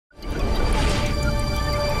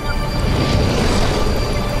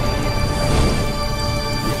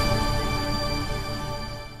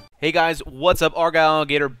Hey guys, what's up? Argyle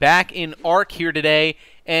Alligator back in ARK here today,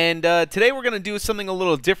 and today we're going to do something a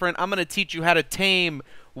little different. I'm going to teach you how to tame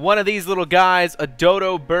one of these little guys, a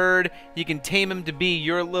dodo bird. You can tame him to be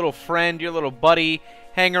your little friend, your little buddy,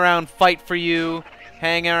 hang around, fight for you,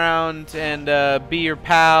 hang around and be your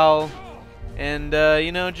pal, and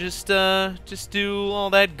you know, just do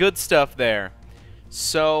all that good stuff there.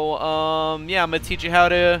 So, yeah, I'm going to teach you how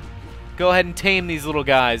to go ahead and tame these little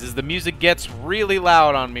guys as the music gets really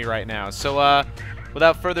loud on me right now. So,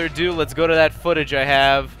 without further ado, let's go to that footage I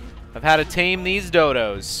have of how to tame these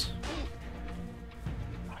dodos.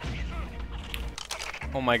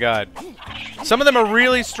 Oh my god. Some of them are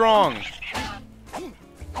really strong.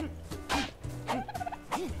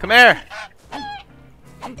 Come here.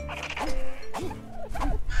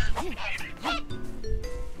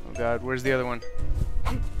 Oh god, where's the other one?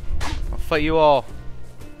 I'll fight you all.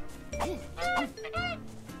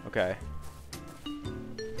 Okay.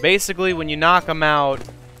 Basically, when you knock them out,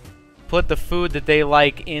 put the food that they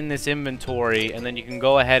like in this inventory, and then you can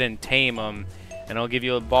go ahead and tame them, and it'll give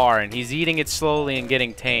you a bar. And he's eating it slowly and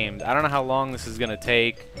getting tamed. I don't know how long this is gonna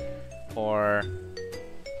take, or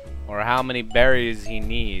how many berries he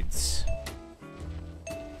needs.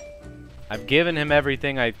 I've given him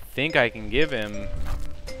everything I think I can give him.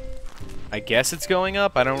 I guess it's going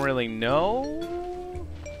up. I don't really know.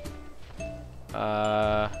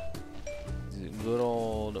 Good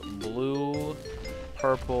old blue,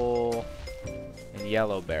 purple, and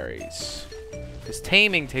yellow berries. This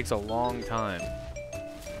taming takes a long time.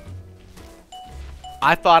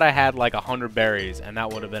 I thought I had like 100 berries and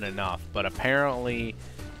that would have been enough, but apparently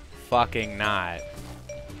fucking not.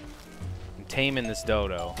 I'm taming this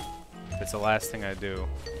dodo. It's the last thing I do.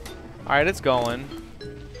 Alright, it's going.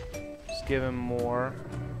 Just give him more.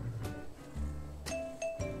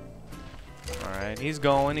 Alright, he's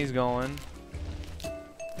going, he's going.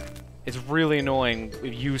 It's really annoying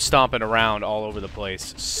you stomping around all over the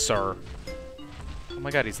place, sir. Oh my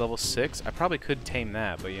god, he's level 6? I probably could tame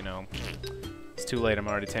that, but you know, it's too late. I'm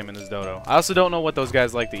already taming this dodo. I also don't know what those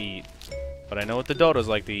guys like to eat, but I know what the dodos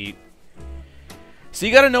like to eat. So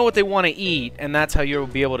you gotta know what they want to eat, and that's how you'll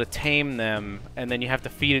be able to tame them, and then you have to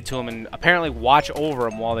feed it to them and apparently watch over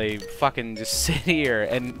them while they fucking just sit here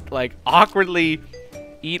and, like, awkwardly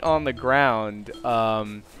eat on the ground.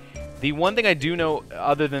 The one thing I do know,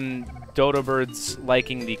 other than dodo birds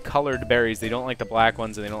liking the colored berries, they don't like the black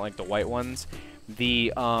ones and they don't like the white ones.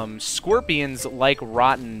 The scorpions like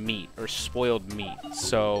rotten meat or spoiled meat.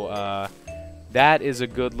 So that is a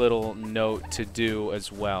good little note to do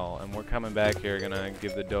as well. And we're coming back here, gonna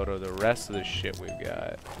give the dodo the rest of the shit we've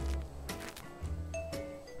got.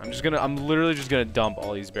 I'm literally just gonna dump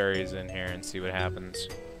all these berries in here and see what happens.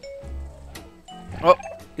 Oh,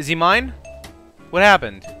 is he mine? What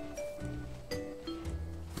happened?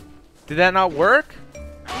 Did that not work?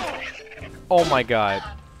 Oh my god.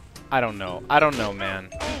 I don't know. I don't know, man.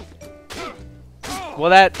 Well,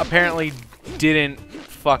 that apparently didn't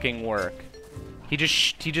fucking work. He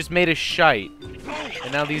just made a shite.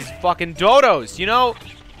 And now these fucking dodos, you know?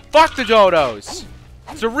 Fuck the dodos!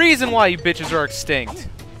 There's a reason why you bitches are extinct.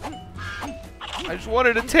 I just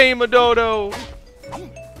wanted to tame a dodo.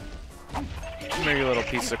 Come here, you little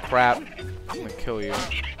piece of crap. I'm gonna kill you.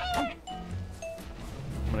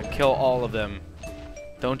 I'm gonna kill all of them.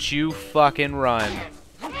 Don't you fucking run.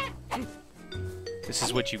 This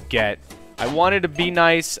is what you get. I wanted to be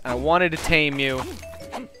nice, I wanted to tame you,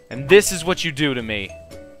 and this is what you do to me.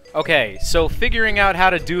 Okay, so figuring out how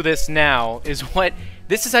to do this now is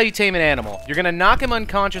this is how you tame an animal. You're gonna knock him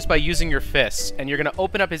unconscious by using your fists, and you're gonna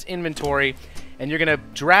open up his inventory, and you're gonna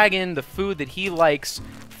drag in the food that he likes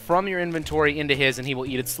from your inventory into his, and he will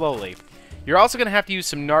eat it slowly. You're also going to have to use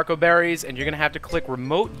some narco berries, and you're going to have to click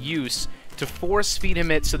remote use to force feed him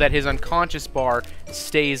it so that his unconscious bar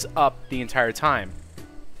stays up the entire time.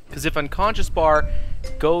 Because if unconscious bar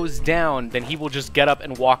goes down, then he will just get up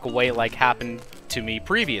and walk away like happened to me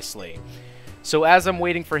previously. So as I'm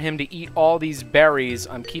waiting for him to eat all these berries,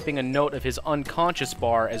 I'm keeping a note of his unconscious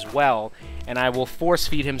bar as well, and I will force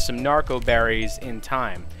feed him some narco berries in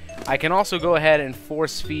time. I can also go ahead and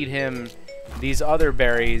force feed him these other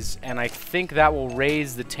berries, and I think that will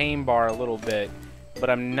raise the tame bar a little bit, but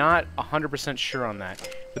I'm not 100% sure on that.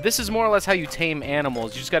 But this is more or less how you tame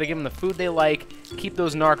animals. You just got to give them the food they like, keep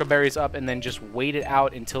those narco berries up, and then just wait it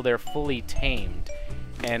out until they're fully tamed.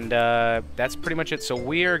 And that's pretty much it. So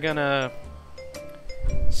we are gonna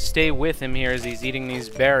stay with him here as he's eating these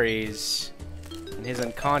berries, and his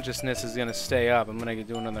unconsciousness is gonna stay up. I'm gonna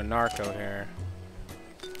do another narco here.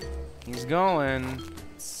 He's going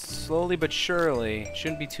slowly but surely.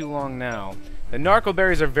 Shouldn't be too long now. The narco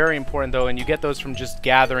berries are very important, though, and you get those from just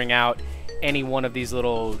gathering out any one of these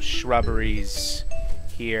little shrubberies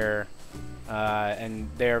here. And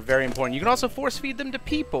they're very important. You can also force feed them to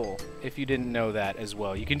people, if you didn't know that as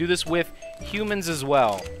well. You can do this with humans as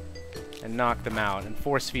well, and knock them out, and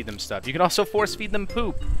force feed them stuff. You can also force feed them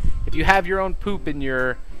poop. If you have your own poop in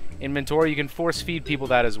your inventory, you can force feed people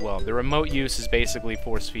that as well. The remote use is basically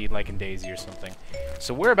force feed, like in Daisy or something.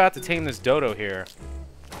 So we're about to tame this Dodo here.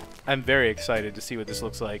 I'm very excited to see what this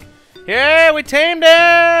looks like. Yeah, we tamed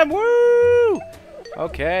him! Woo!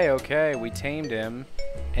 Okay, we tamed him.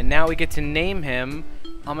 And now we get to name him.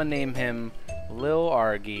 I'm gonna name him Lil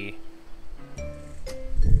Argy.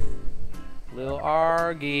 Lil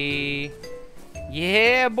Argy.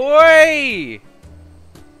 Yeah, boy!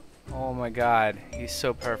 Oh my god, he's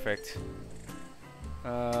so perfect.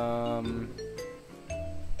 Is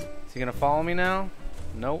he gonna follow me now?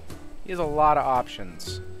 Nope. He has a lot of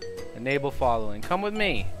options. Enable following. Come with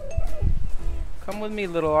me. Come with me,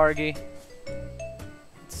 little Argy.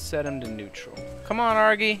 Let's set him to neutral. Come on,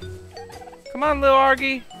 Argy. Come on, little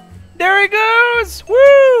Argy. There he goes!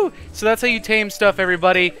 Woo! So that's how you tame stuff,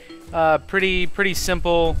 everybody. Pretty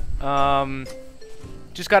simple.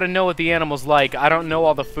 Just gotta know what the animal's like. I don't know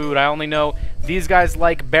all the food. I only know these guys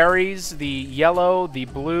like berries, the yellow, the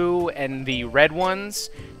blue, and the red ones.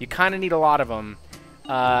 You kind of need a lot of them.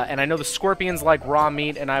 And I know the scorpions like raw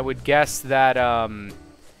meat, and I would guess that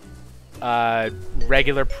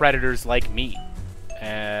regular predators like meat.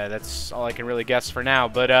 That's all I can really guess for now.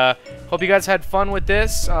 But hope you guys had fun with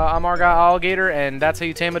this. I'm Argyle Alligator, and that's how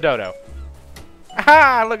you tame a dodo.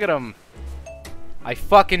 Aha! Look at him. I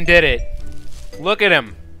fucking did it. Look at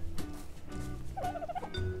him.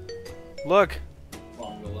 Look.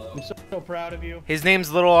 I'm so proud of you. His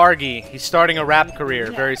name's Little Argy. He's starting a rap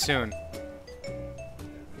career very soon.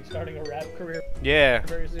 He's starting a rap career Yeah.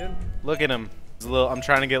 very soon? Look at him. I'm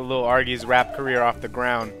trying to get Little Argy's rap career off the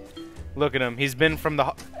ground. Look at him. He's been from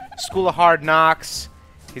the School of Hard Knocks.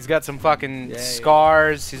 He's got some fucking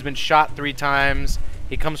scars. He's been shot 3 times.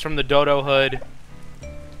 He comes from the Dodo hood.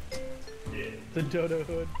 The Dodo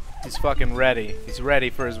hood. He's fucking ready. He's ready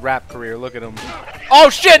for his rap career. Look at him. Oh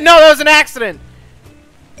shit! No, that was an accident!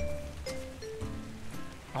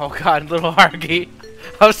 Oh god, Little Argy.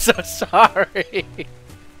 I'm so sorry.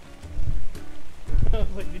 I was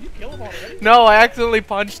like, did you kill him already? No, I accidentally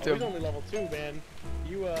punched him. He's only level 2, man.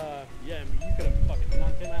 You, yeah, I mean, you could have fucking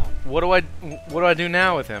knocked him out. What do I do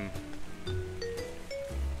now with him?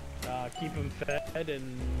 Keep him fed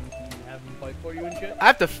and have him fight for you and shit. I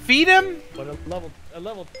have to feed him? But a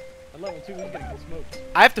level 2, he's gonna get smoked.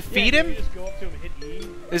 I have to feed him? You just go up to him and hit E.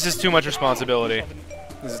 This is too much responsibility.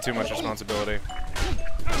 This is too much responsibility.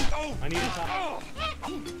 I need a top.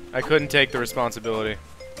 I couldn't take the responsibility.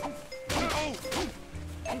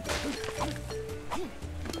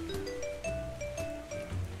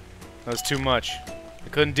 That was too much. I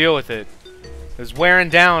couldn't deal with it. It was wearing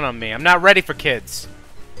down on me. I'm not ready for kids.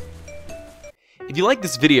 If you like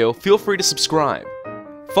this video, feel free to subscribe.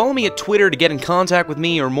 Follow me at Twitter to get in contact with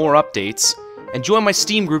me or more updates, and join my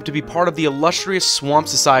Steam group to be part of the illustrious Swamp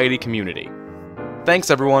Society community. Thanks,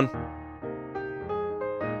 everyone.